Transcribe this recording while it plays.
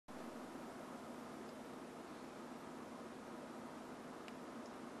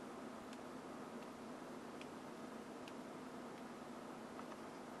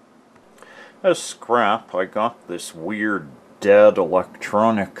As scrap, I got this weird dead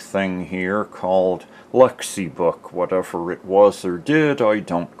electronic thing here called Lexibook. Whatever it was or did, I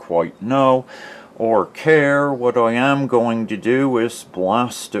don't quite know or care. What I am going to do is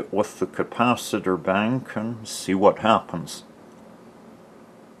blast it with the capacitor bank and see what happens.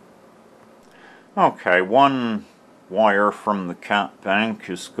 Okay, one wire from the cat bank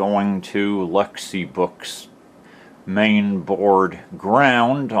is going to Lexibook's main board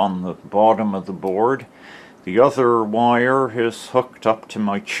ground on the bottom of the board. The other wire is hooked up to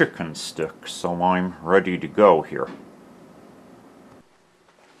my chicken stick, so I'm ready to go here.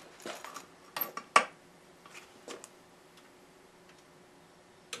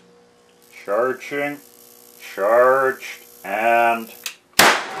 Charging, charged, and...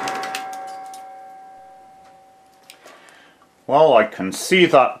 Well, I can see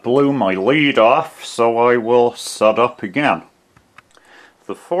that blew my lead off, so I will set up again.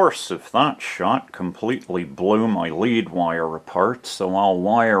 The force of that shot completely blew my lead wire apart, so I'll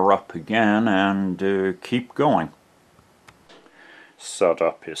wire up again and keep going.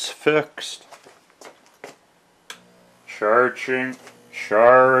 Setup is fixed. Charging,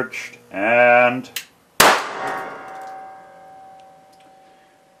 charged, and...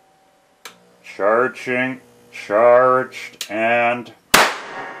 Charging, charged, and...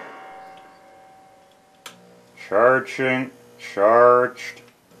 Charging, charged.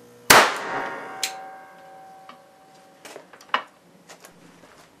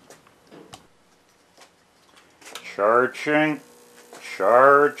 Charging,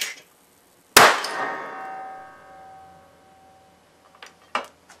 charged.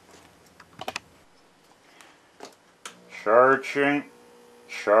 Charging,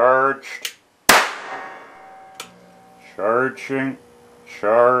 charged. Charging,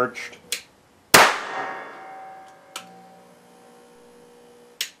 charged.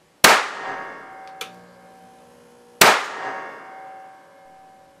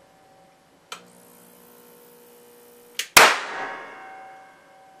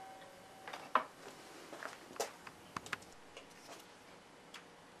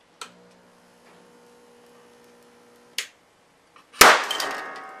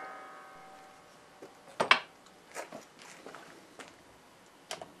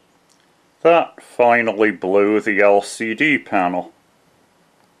 That finally blew the LCD panel.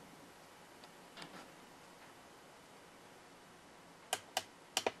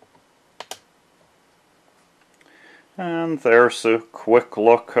 And there's a quick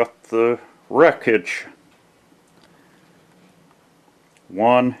look at the wreckage.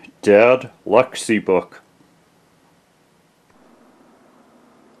 One dead Lexibook.